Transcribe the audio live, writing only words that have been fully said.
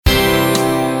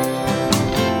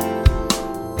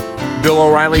Bill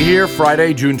O'Reilly here,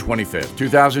 Friday, June 25th,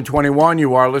 2021.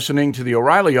 You are listening to the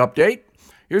O'Reilly Update.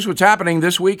 Here's what's happening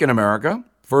this week in America.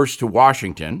 First to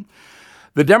Washington.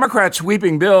 The Democrat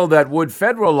sweeping bill that would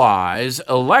federalize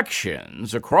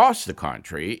elections across the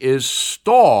country is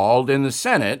stalled in the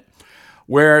Senate,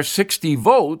 where 60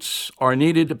 votes are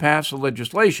needed to pass the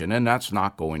legislation, and that's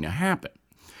not going to happen.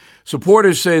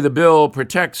 Supporters say the bill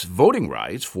protects voting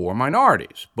rights for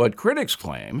minorities, but critics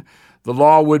claim the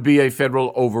law would be a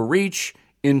federal overreach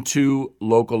into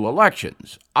local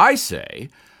elections. I say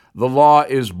the law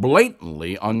is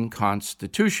blatantly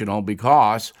unconstitutional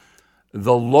because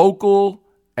the local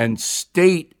and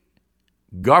state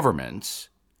governments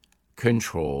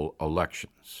control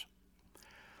elections.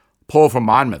 A poll from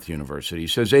Monmouth University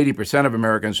says 80% of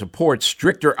Americans support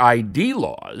stricter ID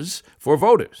laws for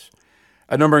voters.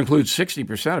 A number includes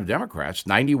 60% of Democrats,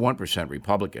 91%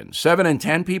 Republicans. 7 in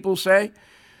 10 people say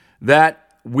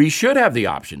that we should have the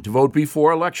option to vote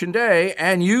before Election Day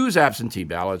and use absentee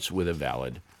ballots with a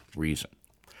valid reason.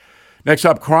 Next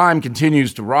up, crime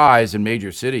continues to rise in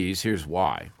major cities. Here's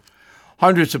why.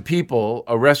 Hundreds of people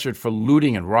arrested for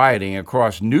looting and rioting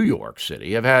across New York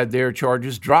City have had their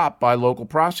charges dropped by local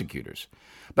prosecutors.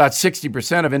 About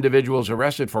 60% of individuals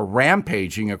arrested for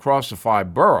rampaging across the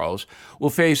 5 boroughs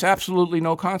will face absolutely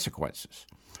no consequences.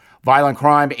 Violent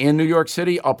crime in New York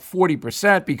City up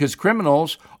 40% because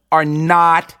criminals are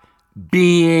not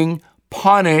being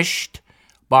punished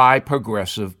by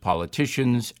progressive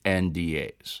politicians and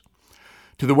DAs.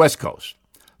 To the West Coast,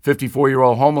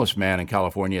 54-year-old homeless man in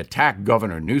California attacked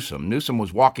Governor Newsom. Newsom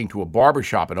was walking to a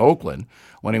barbershop in Oakland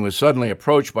when he was suddenly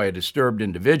approached by a disturbed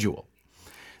individual.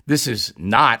 This is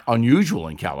not unusual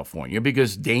in California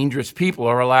because dangerous people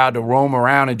are allowed to roam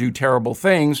around and do terrible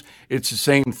things. It's the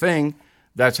same thing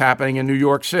that's happening in New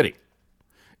York City.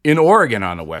 In Oregon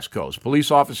on the West Coast, police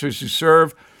officers who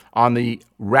serve on the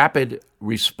rapid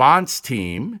response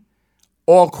team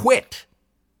all quit.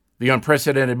 The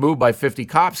unprecedented move by 50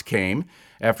 cops came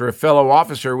after a fellow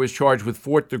officer was charged with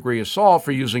 4th-degree assault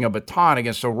for using a baton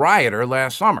against a rioter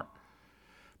last summer.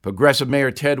 Progressive Mayor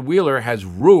Ted Wheeler has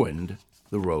ruined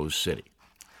the Rose City.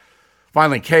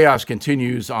 Finally, chaos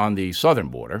continues on the southern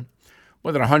border.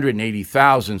 More than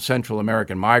 180,000 Central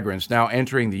American migrants now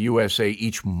entering the USA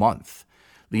each month.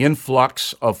 The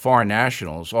influx of foreign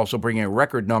nationals also bringing a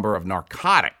record number of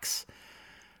narcotics,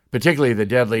 particularly the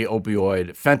deadly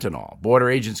opioid fentanyl. Border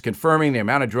agents confirming the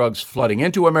amount of drugs flooding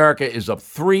into America is up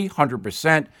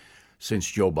 300%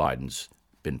 since Joe Biden's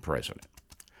been president.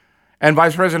 And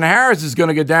Vice President Harris is going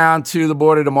to get down to the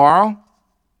border tomorrow.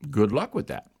 Good luck with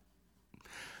that.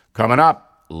 Coming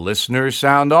up, listeners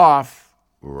sound off.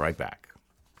 Right back.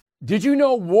 Did you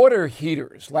know water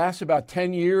heaters last about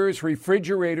 10 years,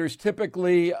 refrigerators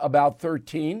typically about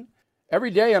 13? Every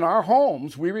day in our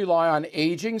homes, we rely on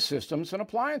aging systems and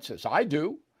appliances. I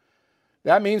do.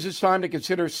 That means it's time to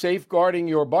consider safeguarding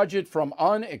your budget from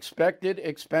unexpected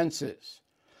expenses.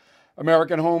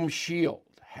 American Home Shield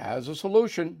has a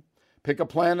solution. Pick a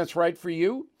plan that's right for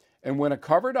you, and when a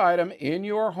covered item in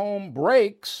your home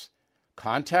breaks,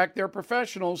 contact their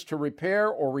professionals to repair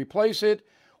or replace it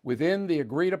within the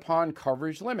agreed-upon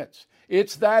coverage limits.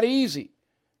 It's that easy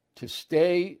to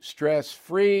stay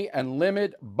stress-free and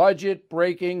limit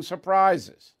budget-breaking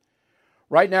surprises.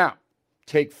 Right now,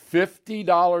 take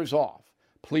 $50 off.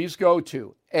 Please go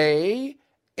to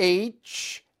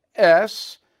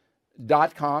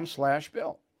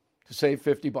ahs.com/bill to save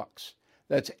 $50.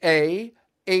 That's ahs.com/bill.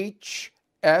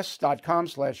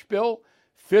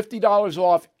 $50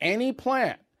 off any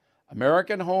plan.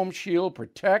 American Home Shield,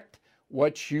 protect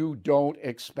what you don't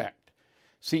expect.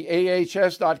 See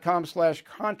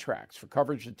ahs.com/contracts for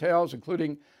coverage details,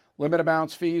 including limit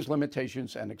amounts, fees,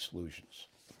 limitations, and exclusions.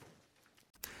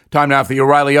 Time now for the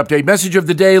O'Reilly Update. Message of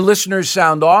the day. Listeners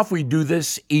sound off. We do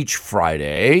this each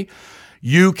Friday.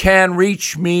 You can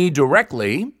reach me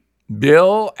directly,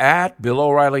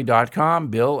 Bill@BillO'Reilly.com,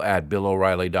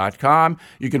 Bill@BillO'Reilly.com.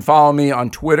 You can follow me on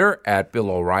Twitter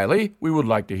 @BillO'Reilly. We would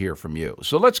like to hear from you.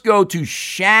 So let's go to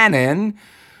Shannon,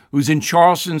 who's in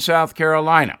Charleston, South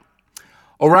Carolina.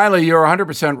 O'Reilly, you're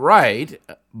 100% right.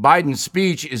 Biden's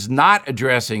speech is not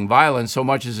addressing violence so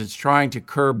much as it's trying to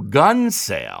curb gun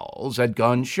sales at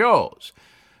gun shows,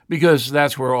 because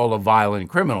that's where all the violent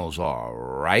criminals are,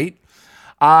 right?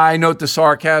 I note the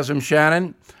sarcasm,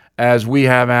 Shannon. As we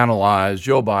have analyzed,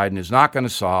 Joe Biden is not going to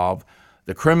solve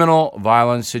the criminal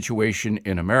violence situation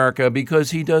in America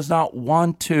because he does not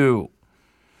want to,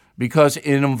 because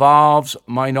it involves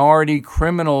minority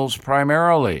criminals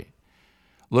primarily.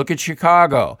 Look at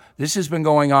Chicago. This has been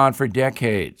going on for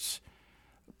decades.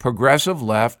 Progressive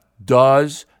left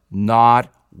does not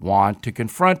want to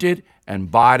confront it,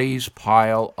 and bodies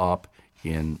pile up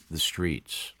in the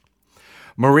streets.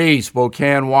 Marie,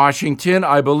 Spokane, Washington,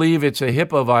 I believe it's a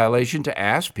HIPAA violation to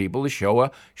ask people to show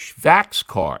a Vax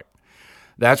card.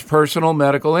 That's personal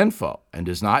medical info and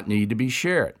does not need to be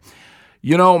shared.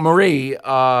 You know, Marie,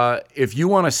 if you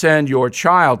want to send your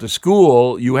child to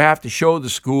school, you have to show the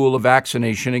school a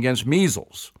vaccination against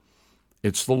measles.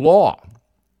 It's the law.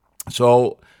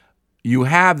 So you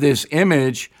have this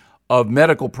image of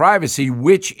medical privacy,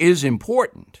 which is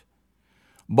important.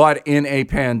 But in a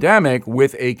pandemic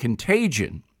with a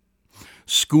contagion,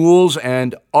 schools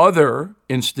and other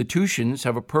institutions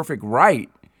have a perfect right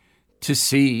to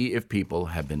see if people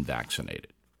have been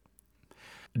vaccinated.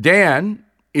 Dan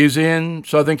is in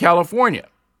Southern California.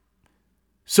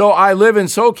 So I live in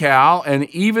SoCal, and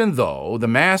even though the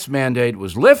mask mandate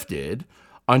was lifted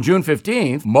on June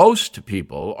 15th, most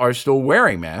people are still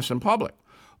wearing masks in public.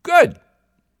 Good.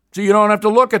 So you don't have to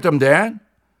look at them, Dan.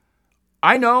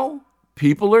 I know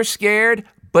people are scared,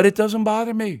 but it doesn't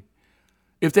bother me.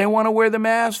 If they want to wear the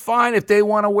mask, fine. If they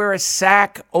want to wear a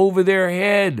sack over their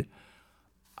head,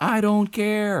 I don't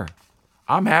care.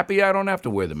 I'm happy I don't have to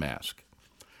wear the mask.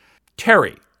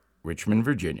 Terry, Richmond,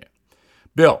 Virginia.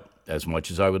 Bill, as much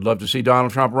as I would love to see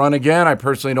Donald Trump run again, I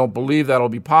personally don't believe that'll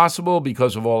be possible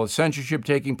because of all the censorship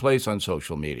taking place on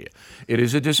social media. It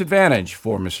is a disadvantage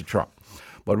for Mr. Trump.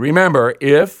 But remember,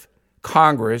 if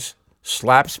Congress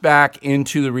slaps back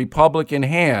into the Republican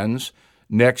hands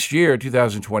next year,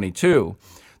 2022,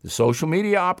 the social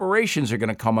media operations are going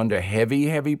to come under heavy,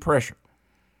 heavy pressure.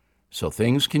 So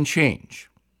things can change.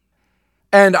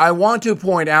 And I want to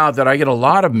point out that I get a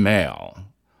lot of mail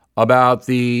about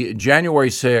the January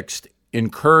 6th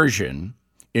intrusion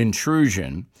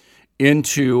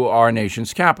into our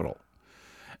nation's capital.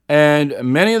 And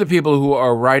many of the people who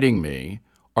are writing me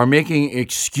are making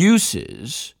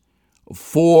excuses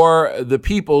for the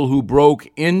people who broke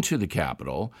into the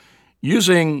Capitol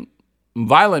using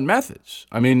violent methods.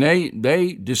 I mean,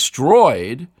 they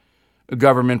destroyed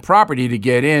government property to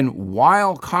get in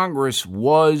while Congress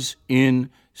was in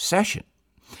session.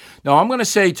 Now, I'm going to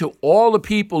say to all the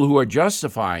people who are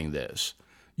justifying this,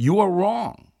 you are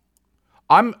wrong.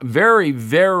 I'm very,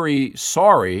 very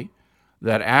sorry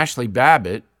that Ashley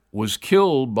Babbitt was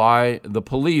killed by the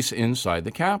police inside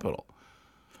the Capitol.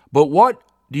 But what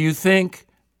do you think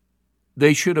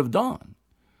they should have done?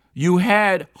 You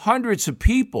had hundreds of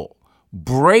people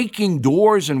breaking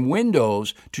doors and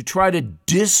windows to try to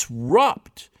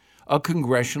disrupt a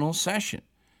congressional session.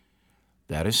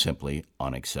 That is simply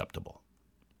unacceptable.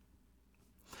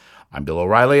 I'm Bill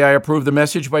O'Reilly. I approve the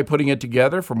message by putting it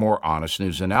together. For more honest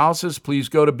news analysis, please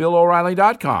go to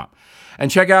BillO'Reilly.com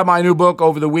and check out my new book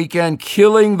over the weekend,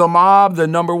 Killing the Mob, the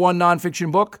 #1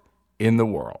 nonfiction book in the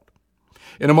world.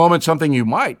 In a moment, something you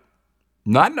might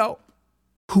not know.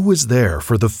 Who is there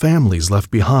for the families left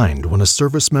behind when a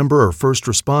service member or first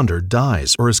responder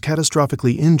dies or is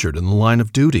catastrophically injured in the line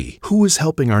of duty? Who is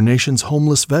helping our nation's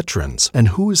homeless veterans? And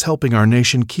who is helping our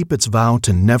nation keep its vow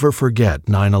to never forget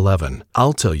 9/11?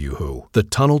 I'll tell you who. The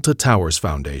Tunnel to Towers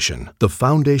Foundation. The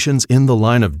foundation's In the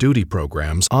Line of Duty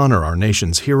programs honor our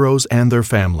nation's heroes and their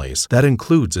families. That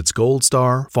includes its Gold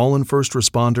Star, Fallen First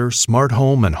Responder, Smart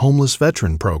Home, and Homeless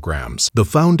Veteran programs. The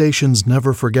foundation's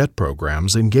Never Forget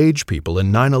programs engage people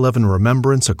in 9/11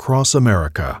 remembrance across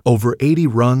America. Over 80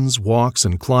 runs, walks,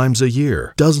 and climbs a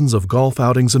year, dozens of golf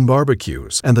outings and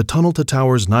barbecues, and the Tunnel to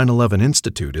Towers 9/11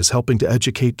 Institute is helping to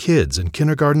educate kids in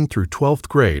kindergarten through 12th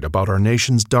grade about our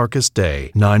nation's darkest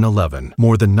day, 9/11.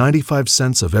 More than 95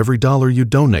 cents of every dollar you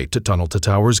donate to Tunnel to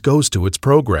Towers goes to its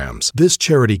programs. This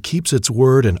charity keeps its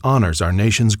word and honors our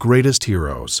nation's greatest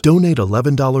heroes. Donate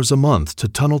 $11 a month to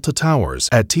Tunnel to Towers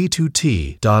at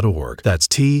T2T.org. That's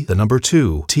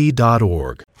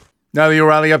T2T.org. Now, the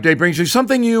O'Reilly Update brings you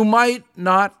something you might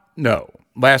not know.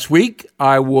 Last week,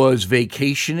 I was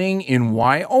vacationing in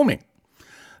Wyoming.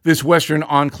 This western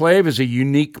enclave is a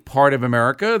unique part of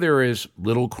America. There is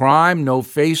little crime, no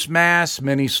face masks,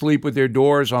 many sleep with their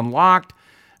doors unlocked,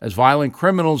 as violent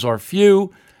criminals are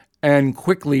few and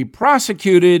quickly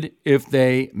prosecuted if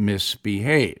they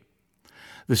misbehave.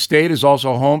 The state is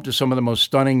also home to some of the most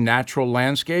stunning natural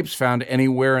landscapes found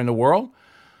anywhere in the world,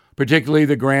 particularly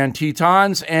the Grand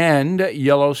Tetons and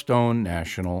Yellowstone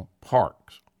National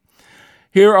Parks.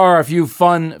 Here are a few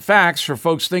fun facts for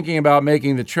folks thinking about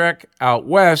making the trek out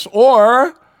west,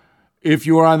 or if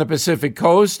you are on the Pacific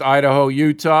Coast, Idaho,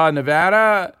 Utah,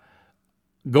 Nevada,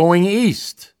 going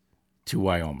east to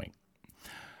Wyoming.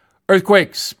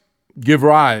 Earthquakes give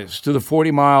rise to the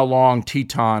 40-mile-long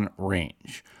Teton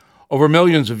Range. Over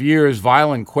millions of years,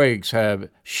 violent quakes have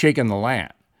shaken the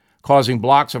land, causing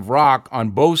blocks of rock on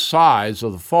both sides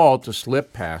of the fault to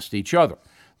slip past each other.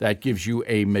 That gives you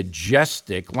a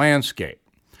majestic landscape.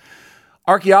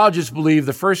 Archaeologists believe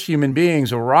the first human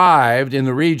beings arrived in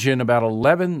the region about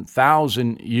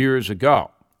 11,000 years ago.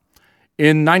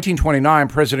 In 1929,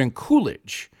 President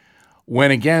Coolidge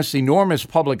went against enormous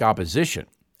public opposition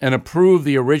and approved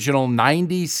the original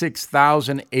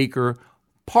 96,000-acre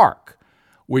park,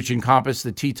 which encompassed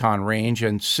the Teton Range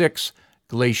and 6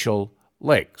 glacial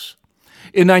lakes.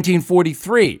 In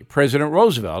 1943, President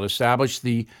Roosevelt established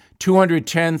the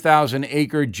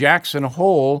 210,000-acre Jackson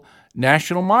Hole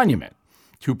National Monument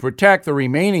to protect the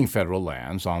remaining federal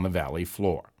lands on the valley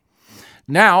floor.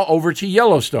 Now, over to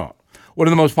Yellowstone, one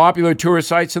of the most popular tourist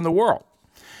sites in the world.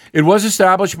 It was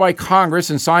established by Congress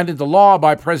and signed into law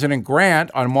by President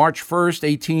Grant on March 1st,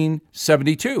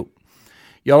 1872.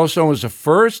 Yellowstone was the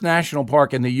first national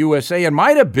park in the USA and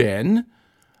might have been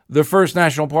the first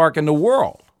national park in the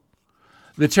world.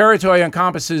 The territory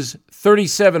encompasses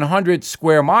 3,700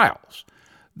 square miles.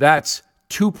 That's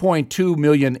 2.2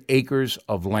 million acres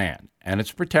of land, and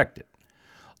it's protected,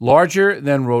 larger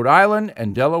than Rhode Island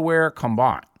and Delaware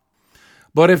combined.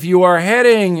 But if you are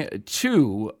heading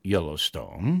to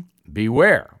Yellowstone,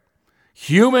 beware.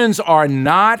 Humans are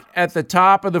not at the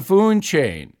top of the food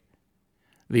chain.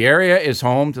 The area is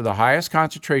home to the highest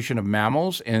concentration of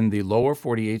mammals in the lower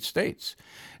 48 states,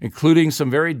 including some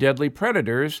very deadly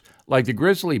predators like the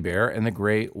grizzly bear and the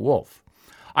gray wolf.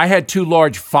 I had 2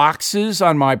 large foxes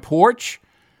on my porch.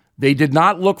 They did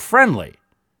not look friendly,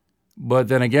 but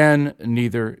then again,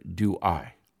 neither do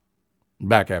I.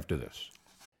 Back after this.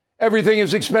 Everything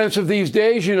is expensive these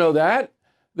days, you know that.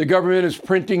 The government is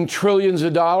printing trillions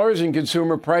of dollars and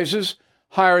consumer prices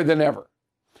higher than ever.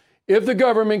 If the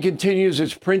government continues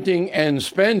its printing and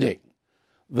spending,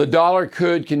 the dollar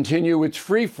could continue its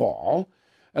free fall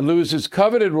and lose its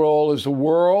coveted role as the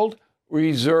world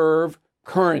reserve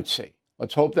currency.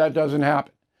 Let's hope that doesn't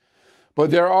happen.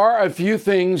 But there are a few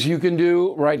things you can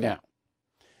do right now.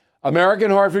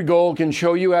 American Hartford Gold can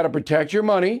show you how to protect your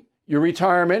money, your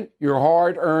retirement, your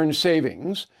hard-earned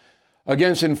savings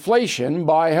against inflation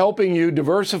by helping you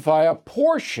diversify a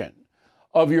portion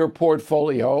of your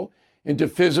portfolio into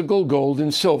physical gold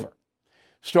and silver.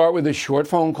 Start with a short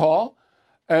phone call,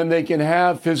 and they can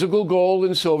have physical gold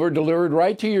and silver delivered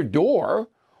right to your door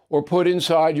or put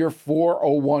inside your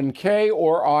 401k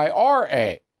or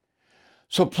IRA.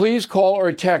 So please call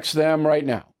or text them right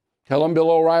now. Tell them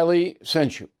Bill O'Reilly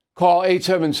sent you. Call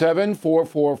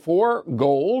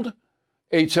 877-444-GOLD,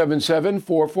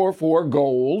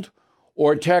 877-444-GOLD,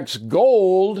 or text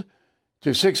GOLD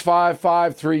to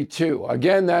 65532.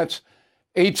 Again, that's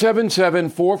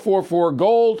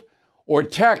 877-444-GOLD, or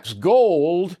text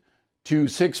GOLD to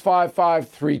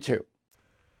 65532.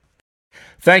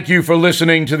 Thank you for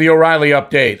listening to the O'Reilly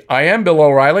Update. I am Bill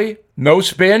O'Reilly. No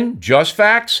spin, just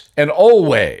facts, and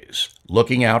always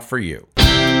looking out for you.